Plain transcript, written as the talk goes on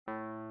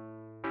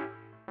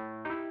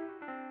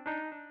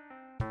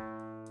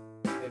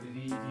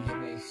We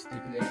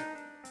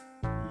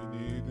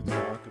need to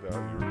talk about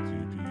your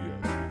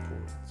TPS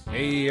reports.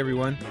 Hey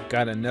everyone,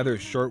 got another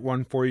short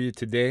one for you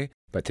today,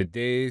 but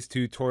today's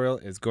tutorial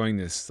is going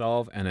to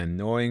solve an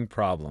annoying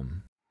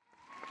problem.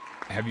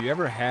 Have you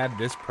ever had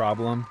this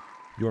problem?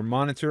 Your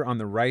monitor on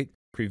the right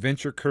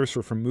prevents your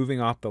cursor from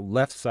moving off the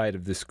left side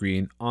of the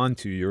screen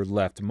onto your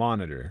left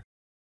monitor.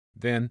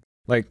 Then,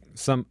 like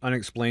some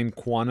unexplained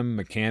quantum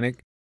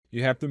mechanic,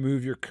 you have to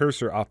move your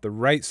cursor off the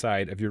right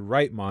side of your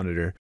right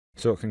monitor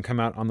so it can come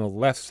out on the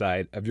left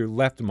side of your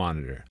left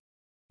monitor.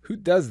 Who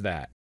does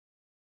that?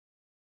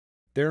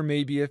 There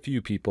may be a few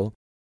people,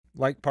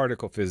 like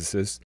particle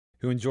physicists,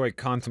 who enjoy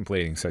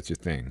contemplating such a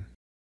thing.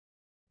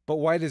 But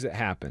why does it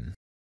happen?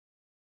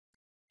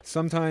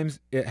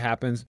 Sometimes it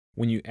happens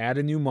when you add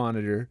a new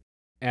monitor,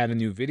 add a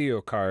new video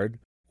card,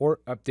 or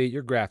update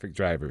your graphic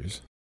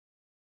drivers.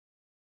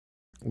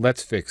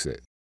 Let's fix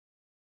it.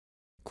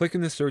 Click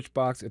in the search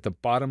box at the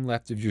bottom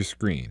left of your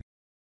screen,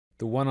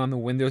 the one on the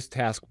Windows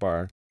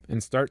taskbar,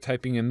 and start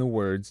typing in the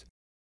words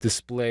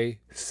Display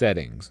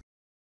Settings.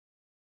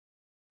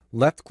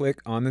 Left-click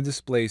on the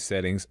display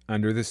settings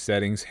under the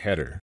Settings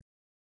header.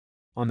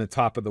 On the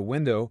top of the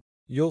window,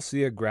 you'll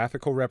see a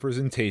graphical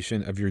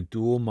representation of your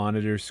dual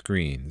monitor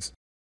screens.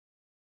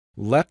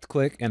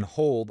 Left-click and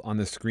hold on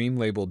the screen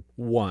labeled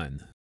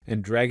 1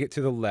 and drag it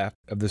to the left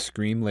of the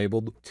screen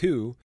labeled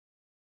 2.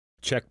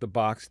 Check the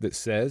box that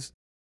says,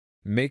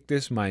 Make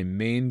this my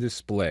main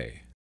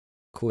display.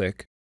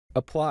 Click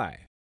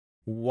Apply.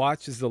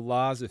 Watch as the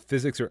laws of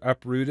physics are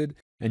uprooted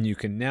and you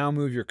can now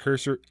move your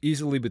cursor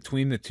easily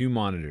between the two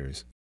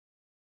monitors.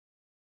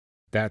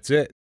 That's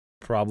it.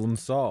 Problem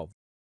solved.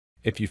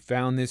 If you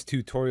found this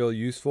tutorial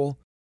useful,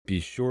 be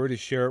sure to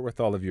share it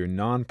with all of your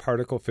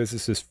non-particle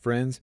physicist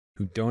friends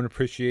who don't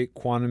appreciate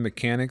quantum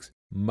mechanics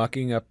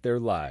mucking up their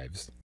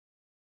lives.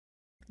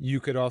 You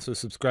could also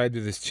subscribe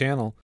to this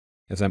channel,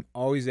 as I'm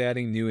always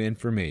adding new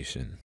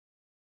information.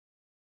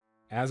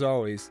 As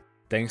always,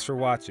 thanks for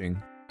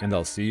watching, and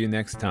I'll see you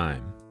next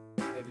time.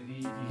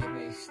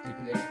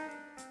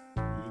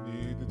 We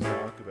need to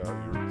talk about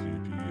your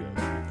TPS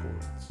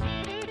reports. I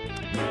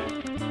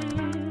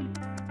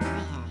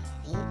have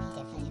 8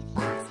 different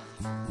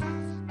boxes.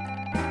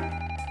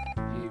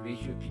 The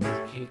ratio of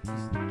people's cake is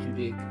too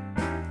big.